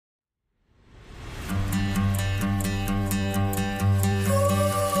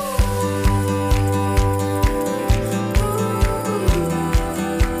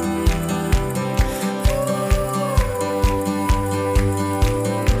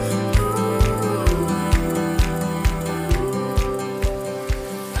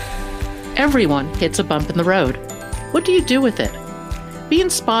Everyone hits a bump in the road. What do you do with it? Be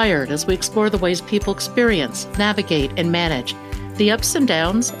inspired as we explore the ways people experience, navigate, and manage the ups and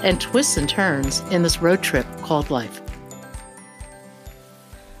downs and twists and turns in this road trip called life.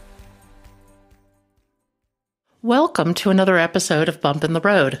 Welcome to another episode of Bump in the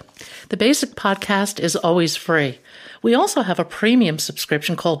Road. The basic podcast is always free. We also have a premium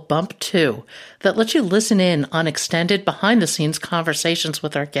subscription called Bump 2 that lets you listen in on extended behind-the-scenes conversations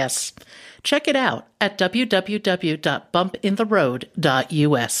with our guests. Check it out at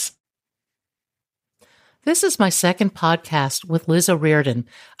www.bumpintheroad.us. This is my second podcast with Liz O'Riordan,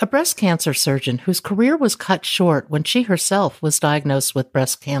 a breast cancer surgeon whose career was cut short when she herself was diagnosed with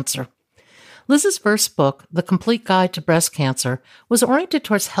breast cancer. Liz's first book, The Complete Guide to Breast Cancer, was oriented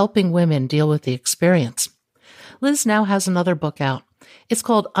towards helping women deal with the experience. Liz now has another book out. It's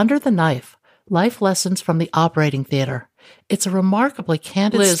called Under the Knife, Life Lessons from the Operating Theater. It's a remarkably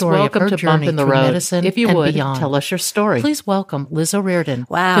candid story welcome of her to Bump journey in the through Road. medicine If you and would, beyond. tell us your story. Please welcome Liz O'Riordan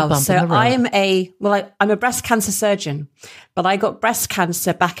to Wow. Bump So in the Road. I'm a breast cancer surgeon, but I got breast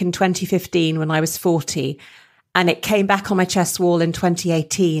cancer back in 2015 when I was 40, and it came back on my chest wall in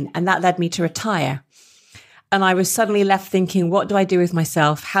 2018, and that led me to retire. And I was suddenly left thinking, what do I do with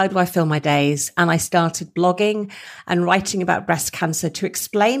myself? How do I fill my days? And I started blogging and writing about breast cancer to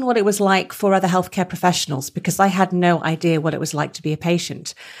explain what it was like for other healthcare professionals, because I had no idea what it was like to be a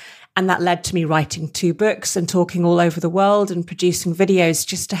patient. And that led to me writing 2 books and talking all over the world and producing videos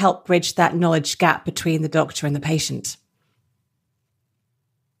just to help bridge that knowledge gap between the doctor and the patient.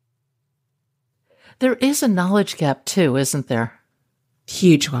 There is a knowledge gap too, isn't there?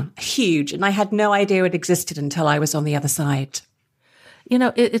 Huge one, huge. And I had no idea it existed until I was on the other side. You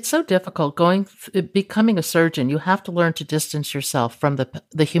know, it's so difficult becoming a surgeon. You have to learn to distance yourself from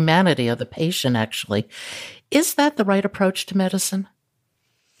the humanity of the patient, actually. Is that the right approach to medicine?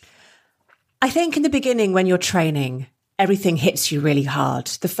 I think in the beginning, when you're training, everything hits you really hard.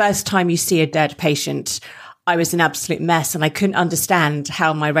 The first time you see a dead patient, I was an absolute mess, and I couldn't understand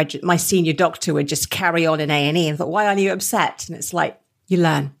how my senior doctor would just carry on in A&E and thought, why aren't you upset? And it's like, you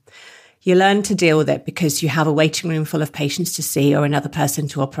learn to deal with it because you have a waiting room full of patients to see or another person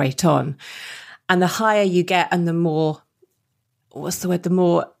to operate on. And the higher you get and the more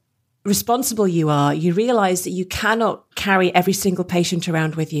responsible you are, you realize that you cannot carry every single patient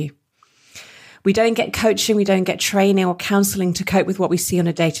around with you. We don't get coaching, we don't get training or counseling to cope with what we see on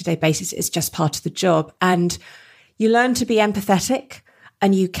a day-to-day basis. It's just part of the job. And you learn to be empathetic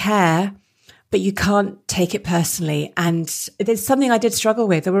and you care, but you can't take it personally. And there's something I did struggle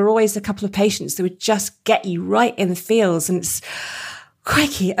with. There were always a couple of patients that would just get you right in the feels, and it's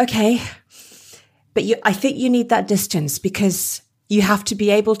crikey, okay. But I think you need that distance because you have to be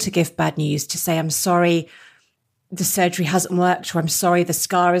able to give bad news, to say, I'm sorry, the surgery hasn't worked, or I'm sorry, the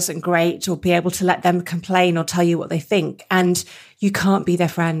scar isn't great, or be able to let them complain or tell you what they think. And you can't be their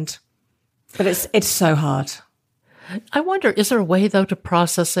friend. But it's so hard. I wonder, is there a way, though, to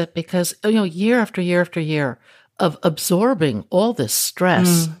process it? Because, year after year after year of absorbing all this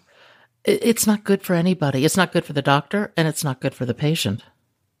stress, it's not good for anybody. It's not good for the doctor, and it's not good for the patient.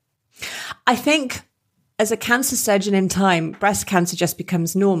 I think as a cancer surgeon in time, breast cancer just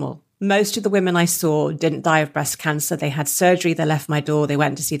becomes normal. Most of the women I saw didn't die of breast cancer. They had surgery, they left my door, they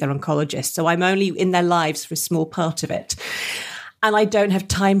went to see their oncologist. So I'm only in their lives for a small part of it. And I don't have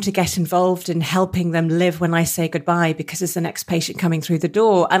time to get involved in helping them live when I say goodbye because there's the next patient coming through the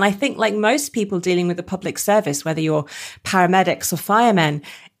door. And I think like most people dealing with the public service, whether you're paramedics or firemen,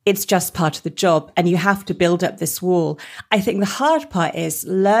 it's just part of the job and you have to build up this wall. I think the hard part is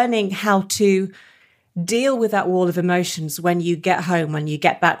learning how to deal with that wall of emotions when you get home, when you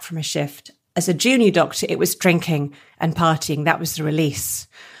get back from a shift. As a junior doctor, it was drinking and partying. That was the release.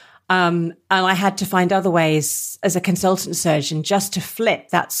 And I had to find other ways as a consultant surgeon just to flip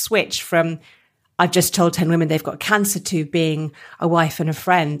that switch from I've just told 10 women they've got cancer to being a wife and a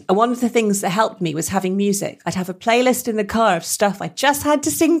friend. And one of the things that helped me was having music. I'd have a playlist in the car of stuff I just had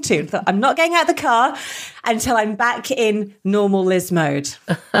to sing to. Thought, I'm not getting out of the car until I'm back in normal Liz mode.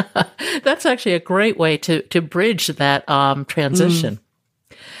 That's actually a great way to bridge that transition.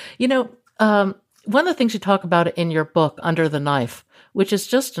 One of the things you talk about in your book, Under the Knife, which is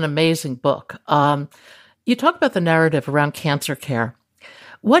just an amazing book. You talk about the narrative around cancer care.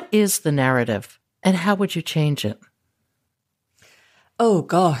 What is the narrative and how would you change it? Oh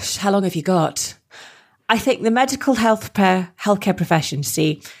gosh, how long have you got? I think the medical healthcare profession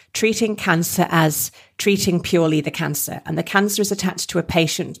see treating cancer as treating purely the cancer. And the cancer is attached to a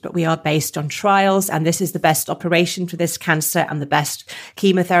patient, but we are based on trials. And this is the best operation for this cancer and the best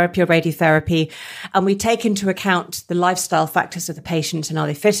chemotherapy or radiotherapy. And we take into account the lifestyle factors of the patient and are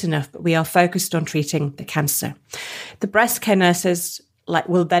they fit enough, but we are focused on treating the cancer. The breast care nurses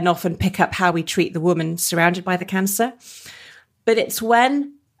will then often pick up how we treat the woman surrounded by the cancer. But it's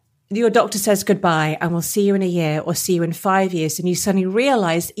when your doctor says goodbye and we'll see you in a year or see you in 5 years, and you suddenly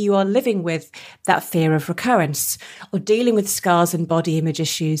realize you are living with that fear of recurrence or dealing with scars and body image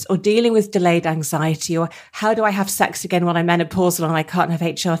issues or dealing with delayed anxiety or how do I have sex again when I'm menopausal and I can't have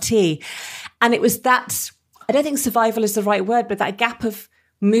HRT? And it was that, I don't think survival is the right word, but that gap of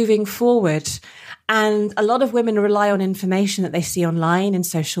moving forward. And a lot of women rely on information that they see online and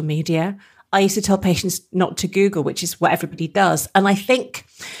social media. I used to tell patients not to Google, which is what everybody does. And I think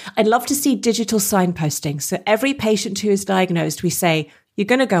I'd love to see digital signposting. So every patient who is diagnosed, we say, you're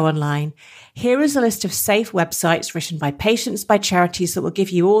going to go online. Here is a list of safe websites written by patients, by charities that will give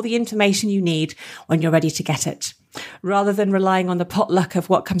you all the information you need when you're ready to get it, rather than relying on the potluck of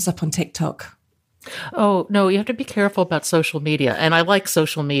what comes up on TikTok. Oh, no, you have to be careful about social media. And I like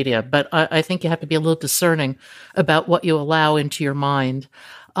social media, but I think you have to be a little discerning about what you allow into your mind.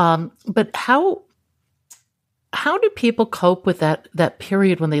 But how do people cope with that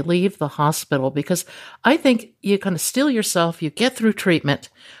period when they leave the hospital? Because I think you kind of steel yourself, you get through treatment.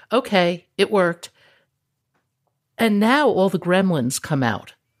 Okay, it worked. And now all the gremlins come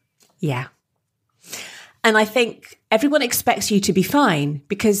out. Yeah. And I think everyone expects you to be fine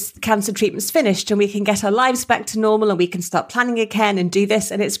because the cancer treatment's finished and we can get our lives back to normal and we can start planning again and do this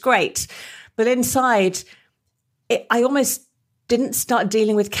and it's great. But inside, I almost didn't start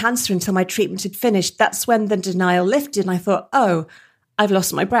dealing with cancer until my treatment had finished. That's when the denial lifted and I thought, oh, I've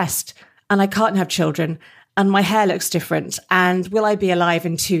lost my breast and I can't have children and my hair looks different and will I be alive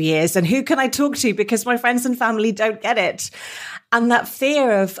in 2 years and who can I talk to because my friends and family don't get it. And that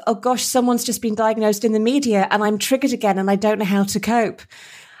fear of, oh gosh, someone's just been diagnosed in the media and I'm triggered again and I don't know how to cope.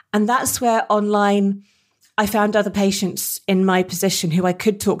 And that's where online I found other patients in my position who I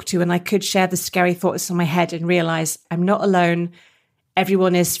could talk to and I could share the scary thoughts in my head and realize I'm not alone.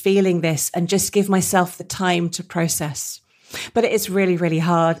 Everyone is feeling this and just give myself the time to process. But it is really, really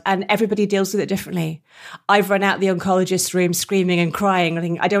hard and everybody deals with it differently. I've run out the oncologist's room screaming and crying. I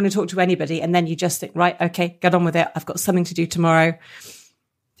think I don't want to talk to anybody. And then you just think, right, okay, get on with it. I've got something to do tomorrow.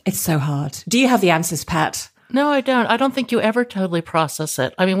 It's so hard. Do you have the answers, Pat? No, I don't. I don't think you ever totally process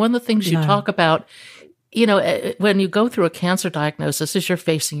it. I mean, one of the things you talk about, when you go through a cancer diagnosis is you're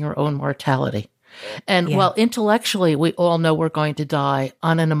facing your own mortality. And while intellectually we all know we're going to die,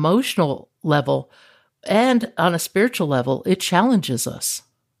 on an emotional level and on a spiritual level, it challenges us.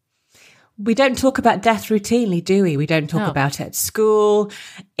 We don't talk about death routinely, do we? We don't talk about it at school.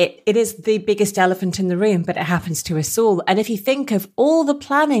 It is the biggest elephant in the room, but it happens to us all. And if you think of all the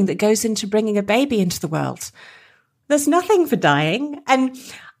planning that goes into bringing a baby into the world, there's nothing for dying. And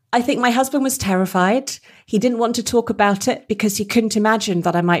I think my husband was terrified. He didn't want to talk about it because he couldn't imagine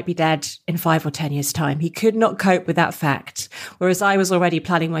that I might be dead in 5 or 10 years' time. He could not cope with that fact, whereas I was already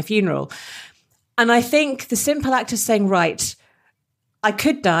planning my funeral. And I think the simple act of saying, right, I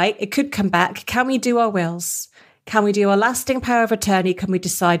could die, it could come back. Can we do our wills? Can we do our lasting power of attorney? Can we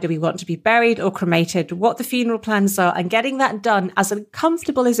decide do we want to be buried or cremated? What the funeral plans are? And getting that done, as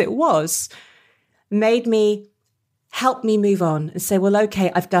uncomfortable as it was, help me move on and say, well,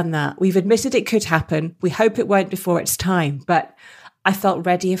 okay, I've done that. We've admitted it could happen. We hope it won't before it's time. But I felt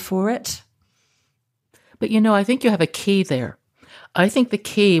readier for it. But, I think you have a key there. I think the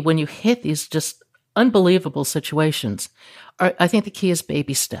key when you hit these just unbelievable situations, I think the key is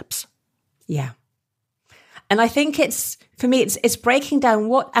baby steps. Yeah. And I think for me, it's breaking down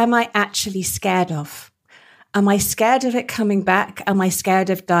what am I actually scared of? Am I scared of it coming back? Am I scared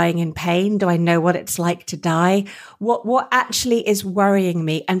of dying in pain? Do I know what it's like to die? What actually is worrying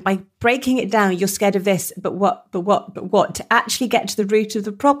me? And by breaking it down, you're scared of this, but what, to actually get to the root of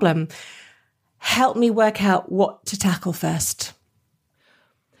the problem, help me work out what to tackle first.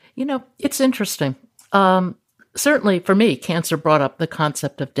 It's interesting. Certainly for me, cancer brought up the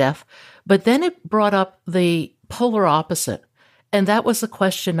concept of death, but then it brought up the polar opposite. And that was the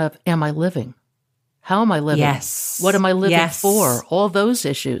question of, am I living? How am I living? Yes. What am I living for? All those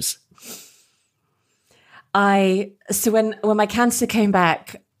issues. So when my cancer came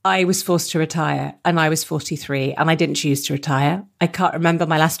back, I was forced to retire and I was 43 and I didn't choose to retire. I can't remember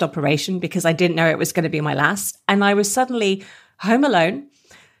my last operation because I didn't know it was going to be my last. And I was suddenly home alone.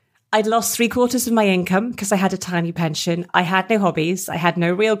 I'd lost 3/4 of my income because I had a tiny pension. I had no hobbies. I had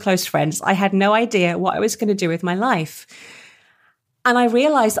no real close friends. I had no idea what I was going to do with my life. And I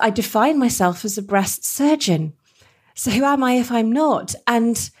realized I defined myself as a breast surgeon. So who am I if I'm not?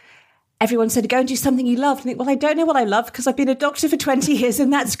 And everyone said, go and do something you love. And I think, well, I don't know what I love because I've been a doctor for 20 years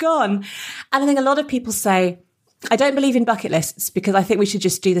and that's gone. And I think a lot of people say, I don't believe in bucket lists because I think we should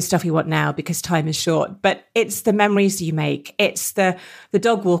just do the stuff we want now because time is short. But it's the memories you make. It's the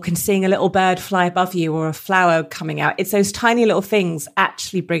dog walk and seeing a little bird fly above you or a flower coming out. It's those tiny little things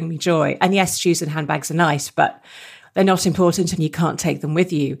actually bring me joy. And yes, shoes and handbags are nice, but they're not important and you can't take them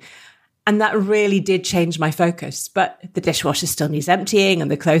with you. And that really did change my focus. But the dishwasher still needs emptying and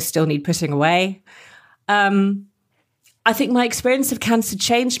the clothes still need putting away. I think my experience of cancer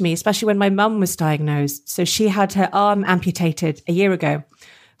changed me, especially when my mum was diagnosed. So she had her arm amputated a year ago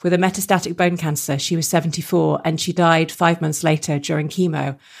with a metastatic bone cancer. She was 74 and she died 5 months later during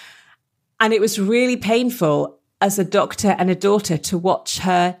chemo. And it was really painful as a doctor and a daughter to watch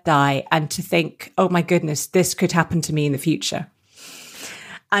her die and to think, oh my goodness, this could happen to me in the future.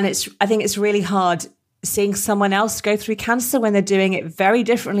 And I think it's really hard seeing someone else go through cancer when they're doing it very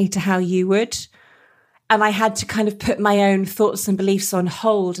differently to how you would. And I had to kind of put my own thoughts and beliefs on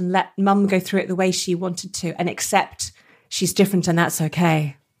hold and let mum go through it the way she wanted to and accept she's different and that's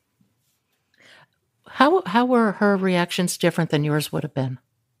okay. How were her reactions different than yours would have been?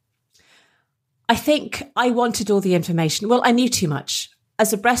 I think I wanted all the information. Well, I knew too much.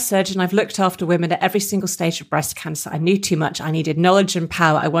 As a breast surgeon, I've looked after women at every single stage of breast cancer. I knew too much. I needed knowledge and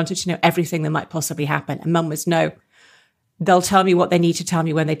power. I wanted to know everything that might possibly happen. And mum was, no. They'll tell me what they need to tell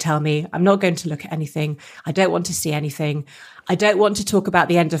me when they tell me. I'm not going to look at anything. I don't want to see anything. I don't want to talk about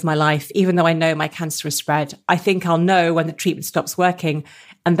the end of my life, even though I know my cancer is spread. I think I'll know when the treatment stops working,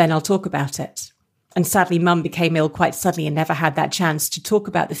 and then I'll talk about it. And sadly, mum became ill quite suddenly and never had that chance to talk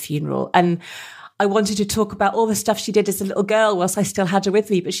about the funeral. And I wanted to talk about all the stuff she did as a little girl whilst I still had her with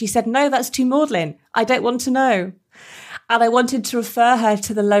me. But she said, no, that's too maudlin. I don't want to know. And I wanted to refer her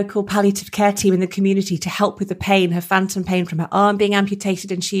to the local palliative care team in the community to help with the pain, her phantom pain from her arm being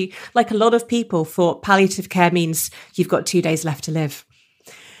amputated. And she, like a lot of people, thought palliative care means you've got 2 days left to live.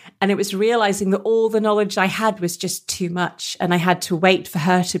 And it was realizing that all the knowledge I had was just too much. And I had to wait for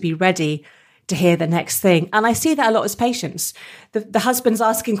her to be ready to hear the next thing. And I see that a lot as patients. The husband's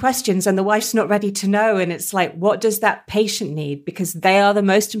asking questions and the wife's not ready to know. And it's like, what does that patient need? Because they are the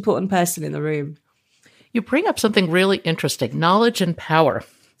most important person in the room. You bring up something really interesting, knowledge and power.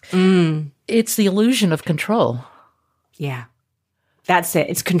 It's the illusion of control. Yeah, that's it.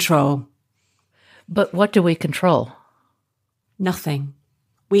 It's control. But what do we control? Nothing.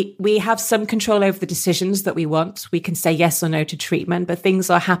 We have some control over the decisions that we want. We can say yes or no to treatment, but things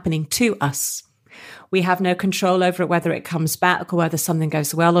are happening to us. We have no control over it, whether it comes back or whether something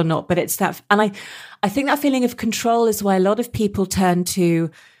goes well or not. But it's that, and I think that feeling of control is why a lot of people turn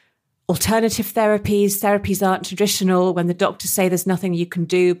to alternative therapies. Therapies aren't traditional. When the doctors say there's nothing you can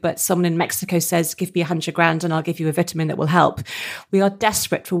do, but someone in Mexico says, give me 100 grand and I'll give you a vitamin that will help. We are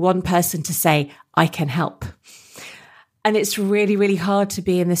desperate for one person to say, I can help. And it's really, really hard to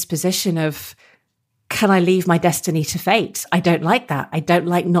be in this position of, can I leave my destiny to fate? I don't like that. I don't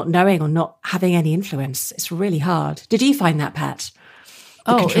like not knowing or not having any influence. It's really hard. Did you find that, Pat?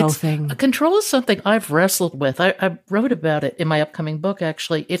 Control thing. Control is something I've wrestled with. I wrote about it in my upcoming book,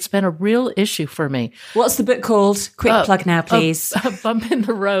 actually. It's been a real issue for me. What's the book called? Quick plug now, please. A Bump in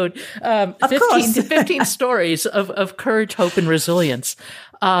the Road. 15 stories of courage, hope, and resilience.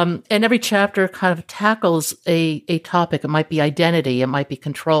 And every chapter kind of tackles a topic. It might be identity. It might be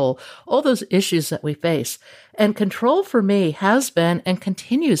control. All those issues that we face. And control for me has been and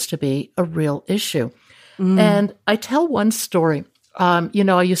continues to be a real issue. And I tell one story.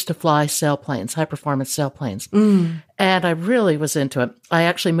 I used to fly sailplanes, high-performance sailplanes, and I really was into it. I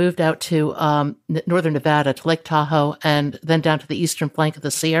actually moved out to northern Nevada, to Lake Tahoe, and then down to the eastern flank of the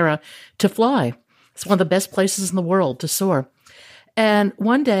Sierra to fly. It's one of the best places in the world to soar. And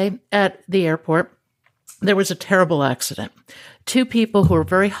one day at the airport, there was a terrible accident. 2 people who were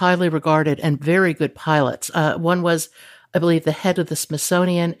very highly regarded and very good pilots. One was, I believe, the head of the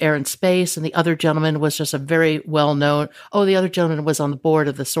Smithsonian Air and Space, and the other gentleman was just a very well-known, the other gentleman was on the board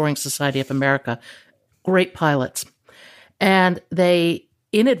of the Soaring Society of America. Great pilots. And they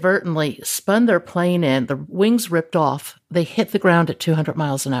inadvertently spun their plane in, the wings ripped off, they hit the ground at 200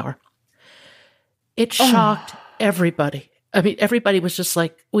 miles an hour. It shocked everybody. I mean, everybody was just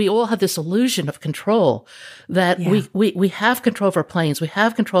like, we all had this illusion of control that we have control of our planes. We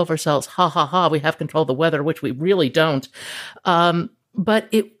have control of ourselves. Ha, ha, ha. We have control of the weather, which we really don't. But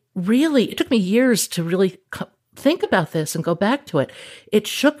it took me years to really think about this and go back to it, it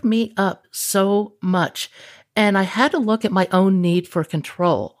shook me up so much. And I had to look at my own need for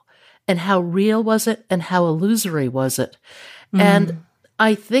control and how real was it and how illusory was it. And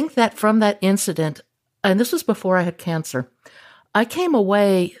I think that from that incident, and this was before I had cancer, I came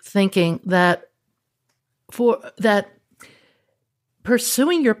away thinking that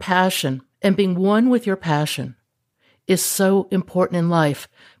pursuing your passion and being one with your passion is so important in life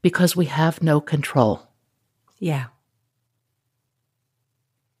because we have no control. Yeah.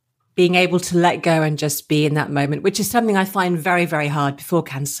 Being able to let go and just be in that moment, which is something I find very, very hard before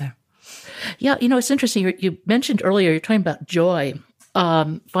cancer. Yeah, it's interesting. You mentioned earlier, you're talking about joy,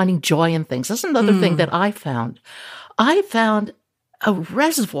 finding joy in things. That's another thing that I found. I found a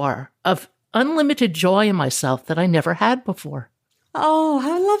reservoir of unlimited joy in myself that I never had before. Oh,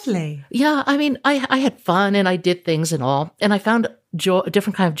 how lovely. Yeah, I mean, I had fun and I did things and all, and I found joy, a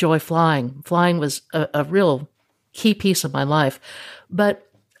different kind of joy flying. Flying was a real key piece of my life. But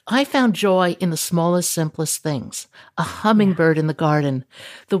I found joy in the smallest, simplest things. A hummingbird in the garden,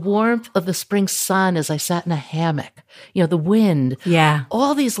 the warmth of the spring sun as I sat in a hammock, the wind. Yeah.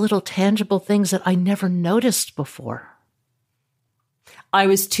 All these little tangible things that I never noticed before. I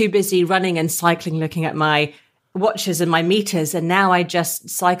was too busy running and cycling, looking at my watches and my meters. And now I just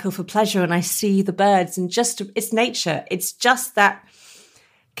cycle for pleasure and I see the birds and it's nature. It's just that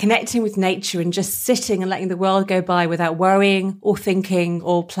connecting with nature and just sitting and letting the world go by without worrying or thinking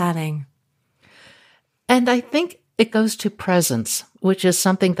or planning. And I think it goes to presence, which is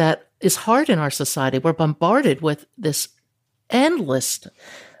something that is hard in our society. We're bombarded with this endless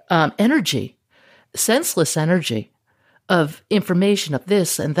energy, senseless energy of information of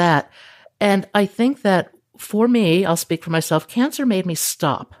this and that. And I think that for me, I'll speak for myself, cancer made me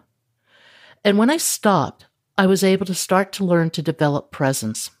stop. And when I stopped, I was able to start to learn to develop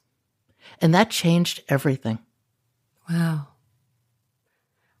presence. And that changed everything. Wow.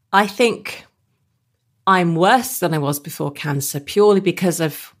 I think I'm worse than I was before cancer purely because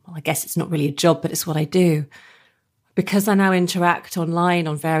of, I guess it's not really a job, but it's what I do. Because I now interact online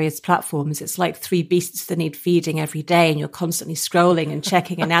on various platforms, it's like three beasts that need feeding every day, and you're constantly scrolling and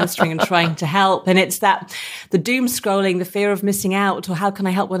checking and answering and trying to help. And it's the doom scrolling, the fear of missing out, or how can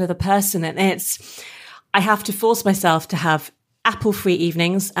I help one other person? And I have to force myself to have Apple-free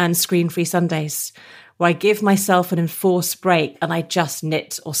evenings and screen-free Sundays where I give myself an enforced break and I just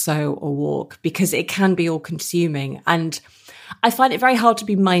knit or sew or walk because it can be all-consuming. And I find it very hard to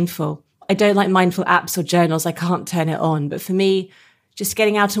be mindful. I don't like mindful apps or journals. I can't turn it on. But for me, just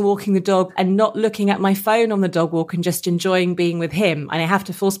getting out and walking the dog and not looking at my phone on the dog walk and just enjoying being with him, and I have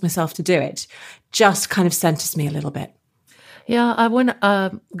to force myself to do it, just kind of centers me a little bit. Yeah, when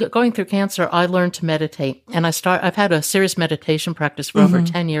going through cancer, I learned to meditate, and I've had a serious meditation practice for over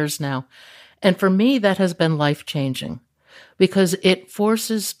 10 years now. And for me, that has been life-changing because it's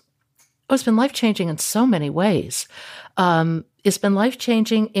been life-changing in so many ways. It's been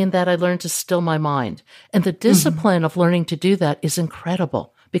life-changing in that I learned to still my mind. And the discipline of learning to do that is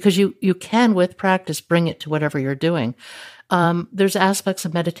incredible because you can, with practice, bring it to whatever you're doing. There's aspects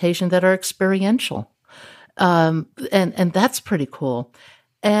of meditation that are experiential. And that's pretty cool.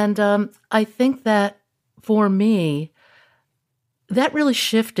 And I think that for me, that really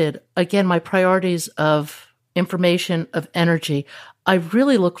shifted, again, my priorities of information, of energy. I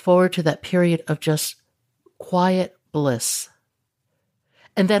really look forward to that period of just quiet bliss.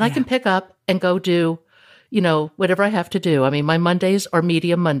 And then I can pick up and go do, whatever I have to do. I mean, my Mondays are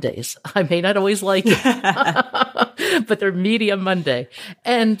medium Mondays. I may not always like it, but they're medium Monday.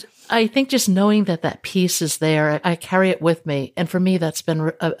 And I think just knowing that piece is there, I carry it with me. And for me, that's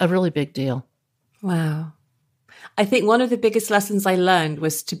been a really big deal. Wow. I think one of the biggest lessons I learned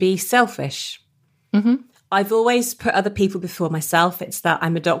was to be selfish. Mm-hmm. I've always put other people before myself. It's that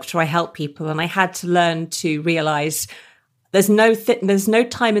I'm a doctor, I help people. And I had to learn to realize there's no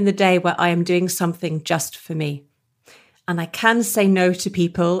time in the day where I am doing something just for me. And I can say no to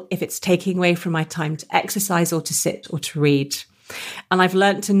people if it's taking away from my time to exercise or to sit or to read. And I've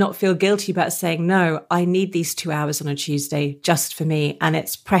learned to not feel guilty about saying, no, I need these 2 hours on a Tuesday just for me. And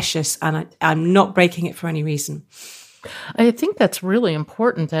it's precious and I'm not breaking it for any reason. I think that's really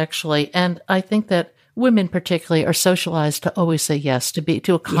important, actually. And I think that women particularly are socialized to always say yes,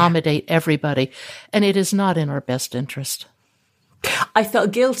 to accommodate everybody. And it is not in our best interest. I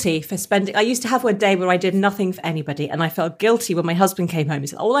felt guilty for I used to have one day where I did nothing for anybody. And I felt guilty when my husband came home. He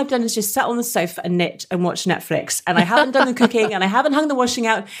said, all I've done is just sat on the sofa and knit and watch Netflix. And I haven't done the cooking and I haven't hung the washing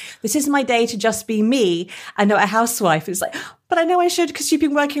out. This is my day to just be me and not a housewife. It's like, but I know I should because you've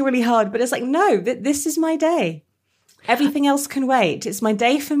been working really hard. But it's like, no, this is my day. Everything else can wait. It's my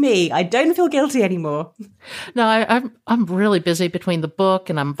day for me. I don't feel guilty anymore. No, I'm really busy between the book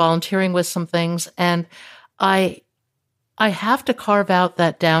and I'm volunteering with some things, and I have to carve out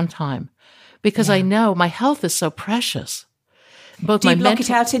that downtime because I know my health is so precious. Both do you my block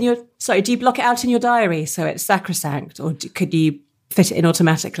it out in your do you block it out in your diary so it's sacrosanct, or could you fit it in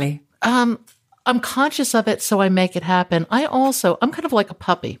automatically? I'm conscious of it, so I make it happen. I'm kind of like a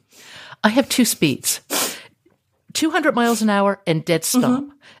puppy. I have two speeds. 200 miles an hour and dead stop.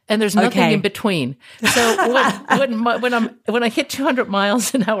 And there's nothing in between. So when I hit 200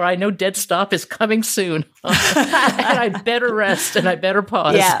 miles an hour, I know dead stop is coming soon. And I better rest and I better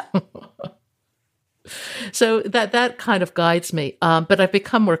pause. Yeah. So that kind of guides me. But I've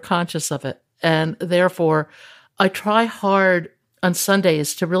become more conscious of it. And therefore, I try hard on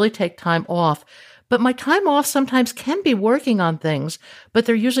Sundays to really take time off. But my time off sometimes can be working on things, but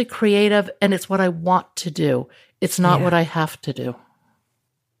they're usually creative and it's what I want to do. It's not what I have to do.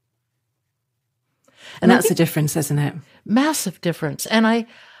 And that's the difference, isn't it? Massive difference. And I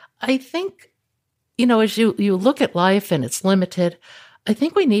think, as you look at life and it's limited, I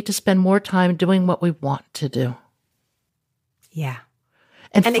think we need to spend more time doing what we want to do. Yeah.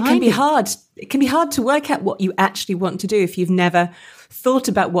 And it can be hard. It can be hard to work out what you actually want to do if you've never thought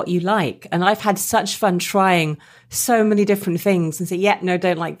about what you like. And I've had such fun trying so many different things and say, no,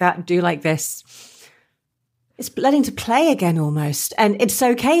 don't like that, do like this. It's learning to play again almost. And it's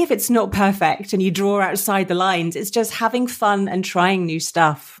okay if it's not perfect and you draw outside the lines. It's just having fun and trying new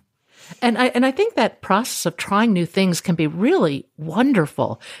stuff. And I think that process of trying new things can be really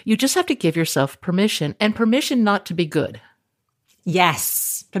wonderful. You just have to give yourself permission, and permission not to be good.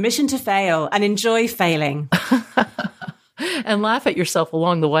 Yes. Permission to fail and enjoy failing. And laugh at yourself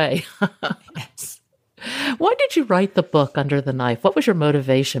along the way. Yes. Why did you write the book Under the Knife? What was your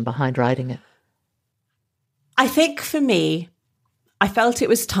motivation behind writing it? I think for me, I felt it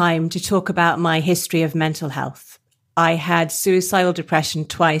was time to talk about my history of mental health. I had suicidal depression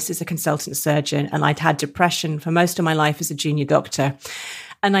twice as a consultant surgeon, and I'd had depression for most of my life as a junior doctor.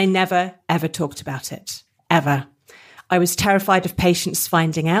 And I never, ever talked about it, ever. I was terrified of patients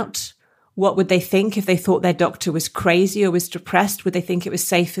finding out. What would they think if they thought their doctor was crazy or was depressed? Would they think it was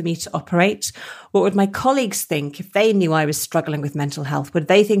safe for me to operate? What would my colleagues think if they knew I was struggling with mental health? Would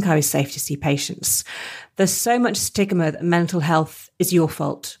they think I was safe to see patients? There's so much stigma that mental health is your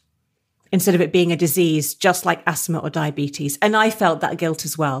fault instead of it being a disease, just like asthma or diabetes. And I felt that guilt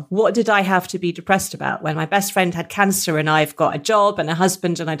as well. What did I have to be depressed about when my best friend had cancer and I've got a job and a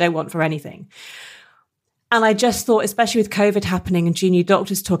husband and I don't want for anything? And I just thought, especially with COVID happening and junior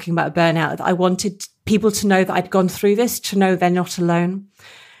doctors talking about burnout, that I wanted people to know that I'd gone through this, to know they're not alone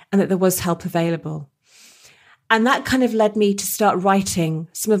and that there was help available. And that kind of led me to start writing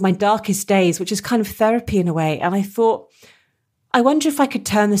some of my darkest days, which is kind of therapy in a way. And I thought, I wonder if I could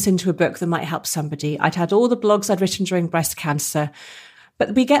turn this into a book that might help somebody. I'd had all the blogs I'd written during breast cancer,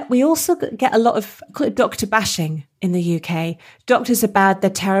 but we also get a lot of, I call it doctor bashing in the UK. Doctors are bad.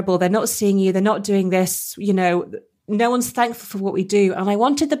 They're terrible. They're not seeing you. They're not doing this. No one's thankful for what we do. And I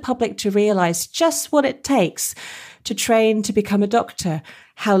wanted the public to realize just what it takes to train to become a doctor,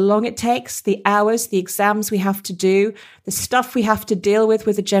 how long it takes, the hours, the exams we have to do, the stuff we have to deal with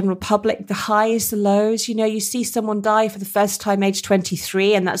the general public, the highs, the lows. You see someone die for the first time age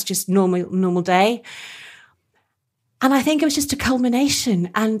 23, and that's just normal day. And I think it was just a culmination.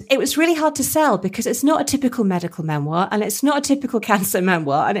 And it was really hard to sell because it's not a typical medical memoir, and it's not a typical cancer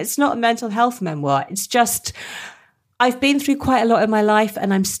memoir, and it's not a mental health memoir. It's just, I've been through quite a lot in my life,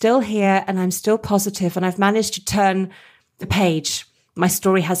 and I'm still here, and I'm still positive, and I've managed to turn the page. My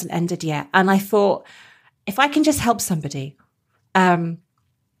story hasn't ended yet. And I thought, if I can just help somebody, then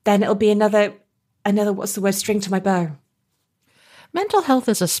it'll be another, string to my bow. Mental health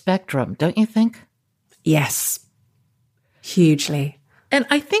is a spectrum, don't you think? Yes. Hugely. And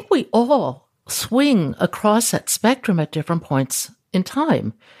I think we all swing across that spectrum at different points in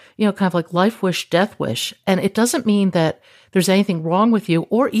time, kind of like life wish, death wish. And it doesn't mean that there's anything wrong with you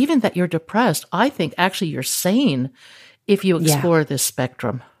or even that you're depressed. I think actually you're sane if you explore this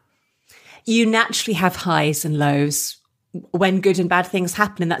spectrum. You naturally have highs and lows when good and bad things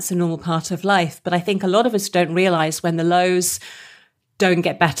happen, and that's a normal part of life. But I think a lot of us don't realize when the lows don't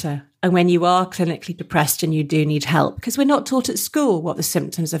get better and when you are clinically depressed and you do need help, because we're not taught at school what the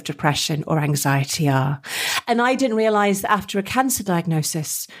symptoms of depression or anxiety are. And I didn't realize that after a cancer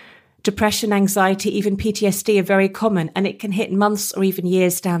diagnosis, depression, anxiety, even PTSD are very common, and it can hit months or even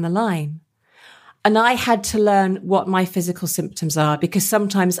years down the line. And I had to learn what my physical symptoms are, because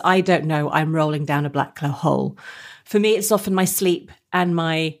sometimes I don't know I'm rolling down a black hole. For me, it's often my sleep and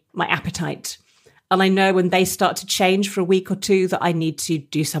my appetite. And I know when they start to change for a week or two that I need to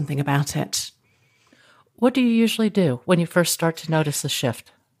do something about it. What do you usually do when you first start to notice the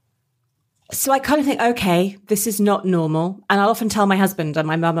shift? So I kind of think, okay, this is not normal. And I'll often tell my husband and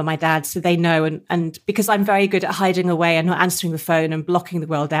my mum and my dad so they know. And because I'm very good at hiding away and not answering the phone and blocking the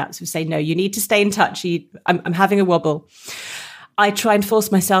world out. So we say, no, you need to stay in touch. I'm having a wobble. I try and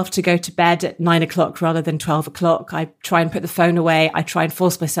force myself to go to bed at 9 o'clock rather than 12 o'clock. I try and put the phone away. I try and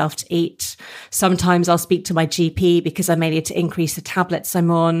force myself to eat. Sometimes I'll speak to my GP because I may need to increase the tablets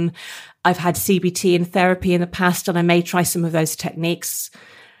I'm on. I've had CBT and therapy in the past, and I may try some of those techniques.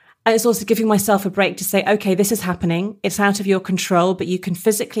 And it's also giving myself a break to say, okay, this is happening. It's out of your control, but you can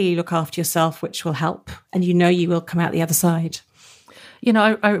physically look after yourself, which will help. And you know you will come out the other side. You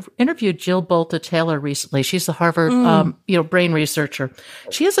know, I interviewed Jill Bolta-Taylor recently. She's the Harvard, brain researcher.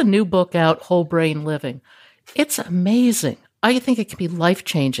 She has a new book out, Whole Brain Living. It's amazing. I think it can be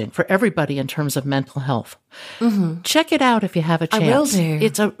life-changing for everybody in terms of mental health. Mm-hmm. Check it out if you have a chance. I will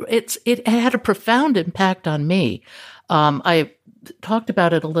do. It had a profound impact on me. I talked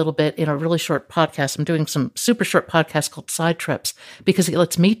about it a little bit in a really short podcast. I'm doing some super short podcasts called Side Trips because it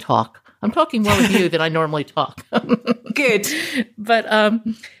lets me talk. I'm talking more with you than I normally talk. Good. But,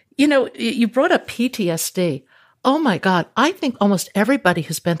 you brought up PTSD. Oh my God. I think almost everybody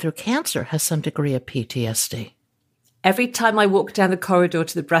who's been through cancer has some degree of PTSD. Every time I walk down the corridor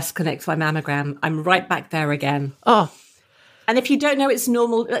to the Breast Connect for my mammogram, I'm right back there again. Oh. And if you don't know, it's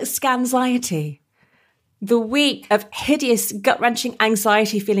normal, it's scanxiety. The week of hideous, gut-wrenching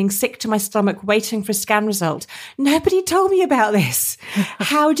anxiety, feeling sick to my stomach, waiting for a scan result. Nobody told me about this.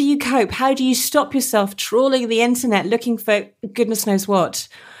 How do you cope? How do you stop yourself trawling the internet, looking for goodness knows what?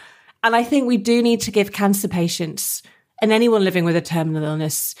 And I think we do need to give cancer patients and anyone living with a terminal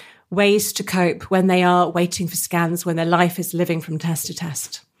illness ways to cope when they are waiting for scans, when their life is living from test to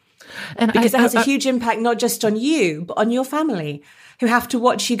test. And because it has a huge impact, not just on you, but on your family, who have to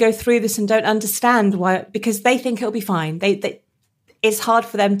watch you go through this and don't understand why, because they think it'll be fine. It's hard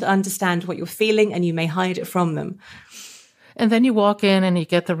for them to understand what you're feeling, and you may hide it from them. And then you walk in and you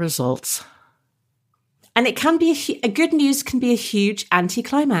get the results. And it can be a good news can be a huge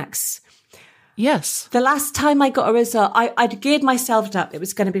anticlimax. Yes. The last time I got a result, I'd geared myself up. It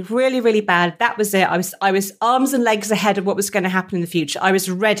was going to be really, really bad. That was it. I was arms and legs ahead of what was going to happen in the future. I was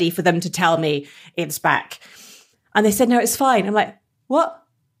ready for them to tell me it's back. And they said, no, it's fine. I'm like, what?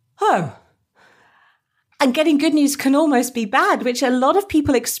 Oh. And getting good news can almost be bad, which a lot of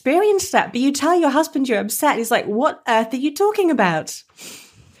people experience that. But you tell your husband you're upset. He's like, what earth are you talking about?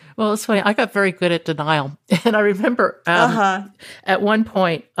 Well, it's funny. I got very good at denial. And I remember at one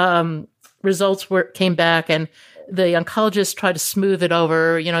point, results came back and the oncologist tried to smooth it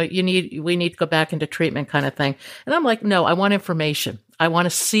over. We need to go back into treatment kind of thing. And I'm like, no, I want information. I want to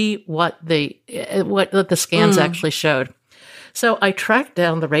see what the scans actually showed. So I tracked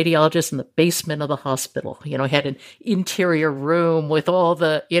down the radiologist in the basement of the hospital. He had an interior room with all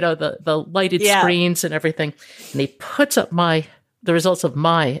the lighted screens and everything. And he puts up the results of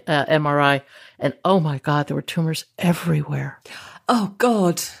my MRI. And oh my God, there were tumors everywhere. Oh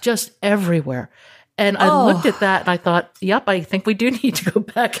God. Just everywhere. And I looked at that and I thought, yep, I think we do need to go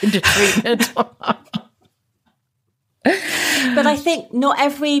back into treatment. But I think not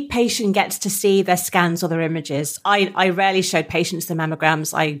every patient gets to see their scans or their images. I rarely showed patients the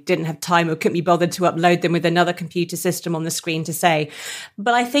mammograms. I didn't have time or couldn't be bothered to upload them with another computer system on the screen to say.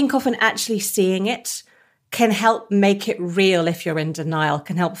 But I think often actually seeing it can help make it real if you're in denial,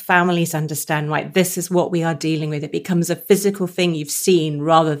 can help families understand, right, this is what we are dealing with. It becomes a physical thing you've seen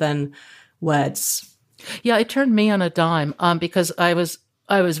rather than words. Yeah, it turned me on a dime because I was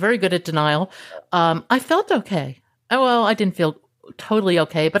very good at denial. I felt okay. Well, I didn't feel totally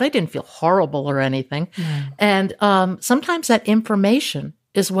okay, but I didn't feel horrible or anything. And sometimes that information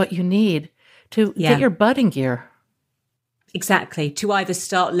is what you need to get your butt in gear. Exactly. To either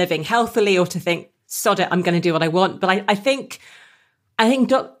start living healthily or to think, sod it, I'm going to do what I want. But I think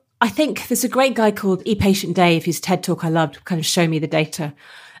there's a great guy called ePatient Dave, whose TED Talk I loved, kind of show me the data.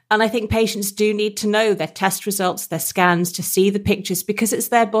 And I think patients do need to know their test results, their scans, to see the pictures because it's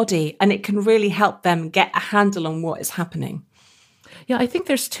their body and it can really help them get a handle on what is happening. Yeah, I think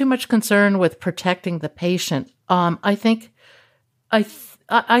there's too much concern with protecting the patient. I think I'm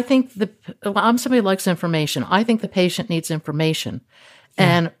somebody who likes information. I think the patient needs information.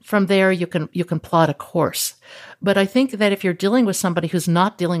 And from there, you can plot a course. But I think that if you're dealing with somebody who's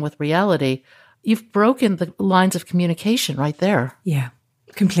not dealing with reality, you've broken the lines of communication right there. Yeah.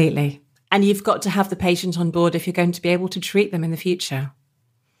 Completely. And you've got to have the patient on board if you're going to be able to treat them in the future.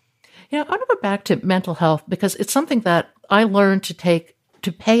 I want to go back to mental health because it's something that I learned to take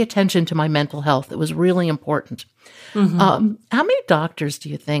to pay attention to my mental health. It was really important. Mm-hmm. How many doctors do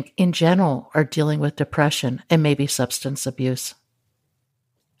you think in general are dealing with depression and maybe substance abuse?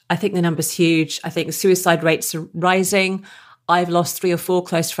 I think the number's huge. I think suicide rates are rising. I've lost 3 or 4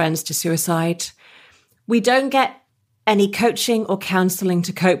 close friends to suicide. We don't get any coaching or counseling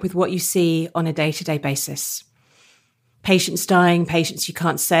to cope with what you see on a day-to-day basis. Patients dying, patients you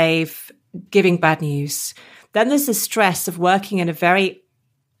can't save, giving bad news. Then there's the stress of working in a very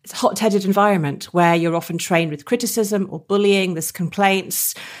hot-headed environment where you're often trained with criticism or bullying, there's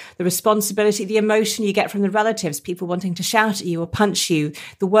complaints, the responsibility, the emotion you get from the relatives, people wanting to shout at you or punch you.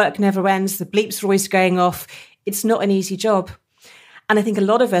 The work never ends. The bleeps are always going off. It's not an easy job. And I think a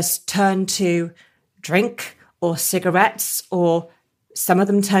lot of us turn to drink or cigarettes, or some of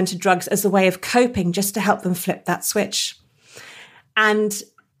them turn to drugs as a way of coping just to help them flip that switch. And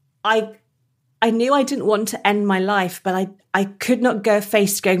I knew I didn't want to end my life, but I could not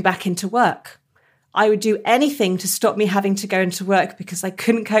face going back into work. I would do anything to stop me having to go into work because I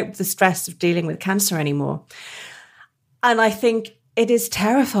couldn't cope with the stress of dealing with cancer anymore. And I think it is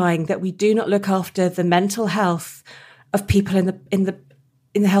terrifying that we do not look after the mental health of people in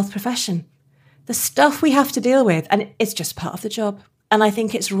the health profession. The stuff we have to deal with, and it's just part of the job. And I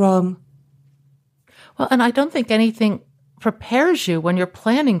think it's wrong. Well, and I don't think anything prepares you when you're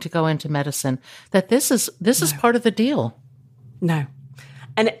planning to go into medicine that this is part of the deal. No.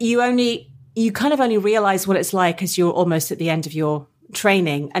 And you kind of only realize what it's like as you're almost at the end of your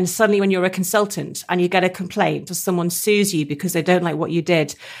training. And suddenly when you're a consultant and you get a complaint or someone sues you because they don't like what you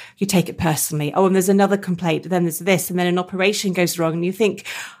did, you take it personally. Oh, and there's another complaint, then there's this, and then an operation goes wrong and you think,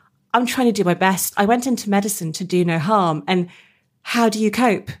 I'm trying to do my best. I went into medicine to do no harm. And how do you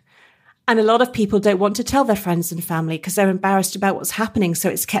cope? And a lot of people don't want to tell their friends and family because they're embarrassed about what's happening. So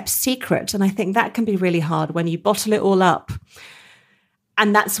it's kept secret. And I think that can be really hard when you bottle it all up.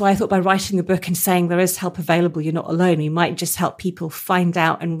 And that's why I thought by writing the book and saying there is help available, you're not alone, we might just help people find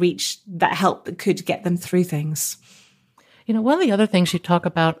out and reach that help that could get them through things. You know, one of the other things you talk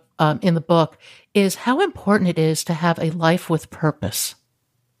about in the book is how important it is to have a life with purpose.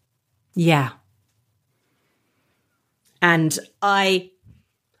 Yeah. And I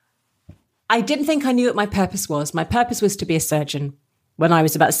didn't think I knew what my purpose was. My purpose was to be a surgeon when I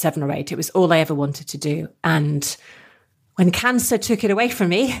was about 7 or 8. It was all I ever wanted to do. And when cancer took it away from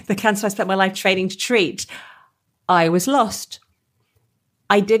me, the cancer I spent my life training to treat, I was lost.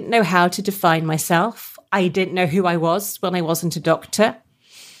 I didn't know how to define myself. I didn't know who I was when I wasn't a doctor.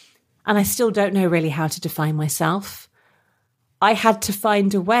 And I still don't know really how to define myself. I had to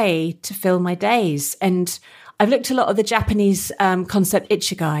find a way to fill my days. And I've looked a lot at the Japanese concept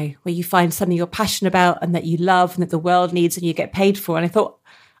ikigai, where you find something you're passionate about and that you love and that the world needs and you get paid for. And I thought,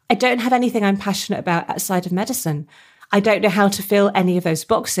 I don't have anything I'm passionate about outside of medicine. I don't know how to fill any of those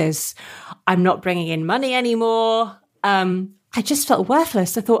boxes. I'm not bringing in money anymore. I just felt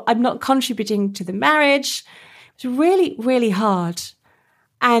worthless. I thought, I'm not contributing to the marriage. It was really, really hard.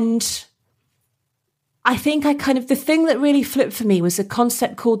 And I think the thing that really flipped for me was a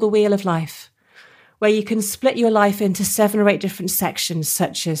concept called the wheel of life, where you can split your life into 7 or 8 different sections,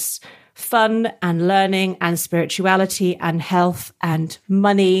 such as fun and learning and spirituality and health and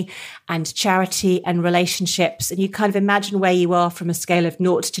money and charity and relationships. And you kind of imagine where you are from a scale of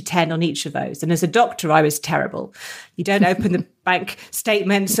 0 to 10 on each of those. And as a doctor, I was terrible. You don't open the bank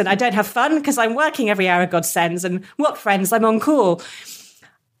statements, and I don't have fun because I'm working every hour God sends, and what friends, I'm on call.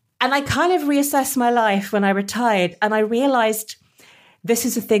 And I kind of reassessed my life when I retired, and I realized this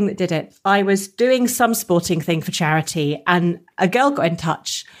is the thing that did it. I was doing some sporting thing for charity, and a girl got in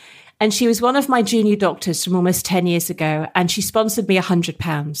touch, and she was one of my junior doctors from almost 10 years ago, and she sponsored me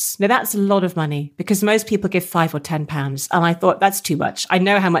 £100. Now, that's a lot of money because most people give £5 or £10. And I thought, that's too much. I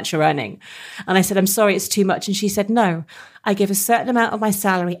know how much you're earning. And I said, I'm sorry, it's too much. And she said, no, I give a certain amount of my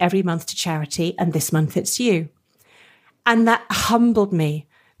salary every month to charity, and this month it's you. And that humbled me.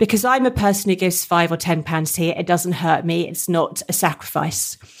 Because I'm a person who gives £5 or £10 here. It doesn't hurt me. It's not a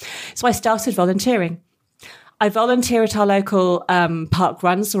sacrifice. So I started volunteering. I volunteer at our local park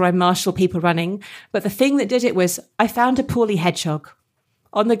runs where I marshal people running. But the thing that did it was I found a poorly hedgehog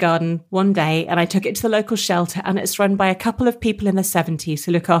on the garden one day, and I took it to the local shelter, and it's run by a couple of people in their 70s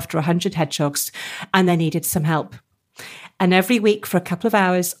who look after 100 hedgehogs, and they needed some help. And every week for a couple of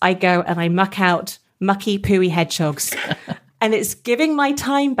hours, I go and I muck out mucky, pooey hedgehogs. And it's giving my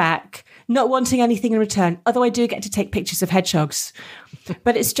time back, not wanting anything in return, although I do get to take pictures of hedgehogs.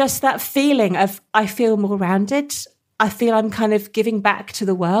 But it's just that feeling of I feel more rounded. I feel I'm kind of giving back to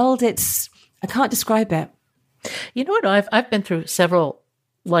the world. I can't describe it. You know what? I've been through several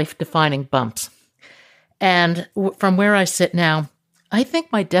life-defining bumps. And from where I sit now, I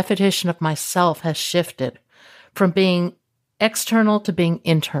think my definition of myself has shifted from being external to being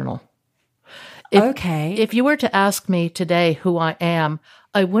internal. If you were to ask me today who I am,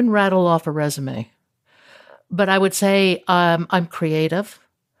 I wouldn't rattle off a resume. But I would say I'm creative.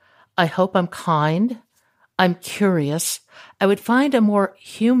 I hope I'm kind. I'm curious. I would find a more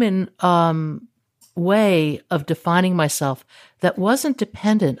human way of defining myself that wasn't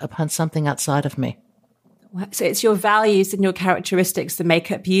dependent upon something outside of me. So it's your values and your characteristics that make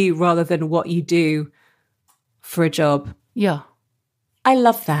up you rather than what you do for a job. Yeah. I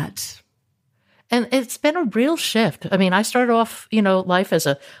love that. And it's been a real shift. I mean, I started off, life as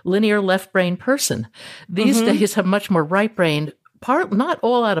a linear left-brain person. These days, I'm much more right-brained, not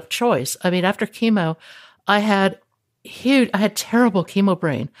all out of choice. I mean, after chemo, I had terrible chemo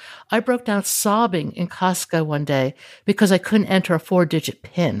brain. I broke down sobbing in Costco one day because I couldn't enter a 4-digit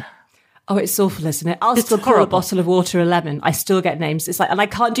PIN. Oh, it's awful, isn't it? I'll still call a bottle of water a lemon. I still get names. It's like, and I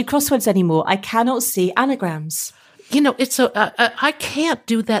can't do crosswords anymore. I cannot see anagrams. It's I can't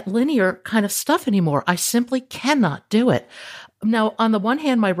do that linear kind of stuff anymore. I simply cannot do it. Now, on the one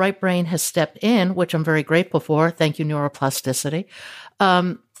hand, my right brain has stepped in, which I'm very grateful for. Thank you, neuroplasticity.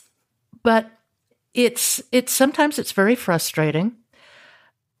 But it's sometimes it's very frustrating.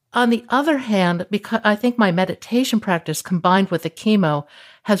 On the other hand, because I think my meditation practice combined with the chemo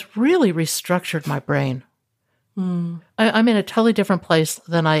has really restructured my brain. I'm in a totally different place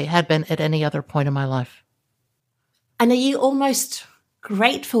than I had been at any other point in my life. And are you almost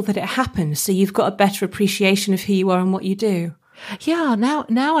grateful that it happened so you've got a better appreciation of who you are and what you do? Yeah, now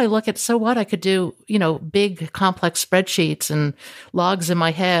I look at, so what, I could do, big complex spreadsheets and logs in my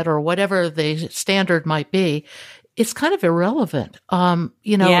head or whatever the standard might be. It's kind of irrelevant.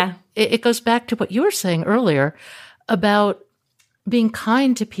 It goes back to what you were saying earlier about being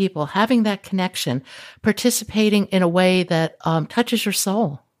kind to people, having that connection, participating in a way that touches your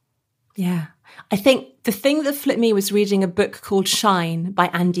soul. Yeah. I think the thing that flipped me was reading a book called Shine by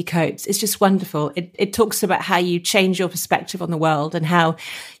Andy Coates. It's just wonderful. It talks about how you change your perspective on the world and how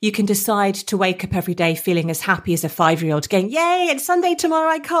you can decide to wake up every day feeling as happy as a 5-year-old, going, yay, it's Sunday tomorrow.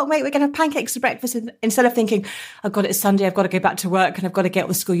 I can't wait. We're going to have pancakes for breakfast. Instead of thinking, oh God, it's Sunday. I've got to go back to work and I've got to get all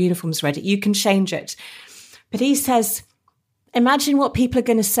the school uniforms ready. You can change it. But he says, imagine what people are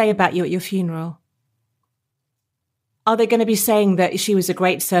going to say about you at your funeral. Are they going to be saying that she was a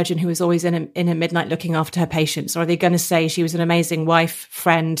great surgeon who was always in at midnight looking after her patients? Or are they going to say she was an amazing wife,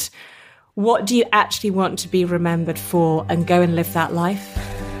 friend? What do you actually want to be remembered for, and go and live that life?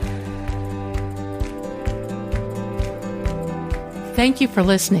 Thank you for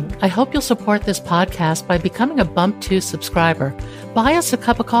listening. I hope you'll support this podcast by becoming a Bump 2 subscriber. Buy us a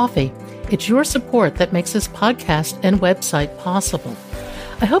cup of coffee. It's your support that makes this podcast and website possible.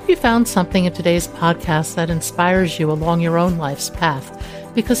 I hope you found something in today's podcast that inspires you along your own life's path,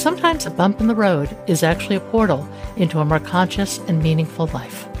 because sometimes a bump in the road is actually a portal into a more conscious and meaningful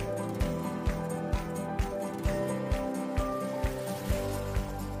life.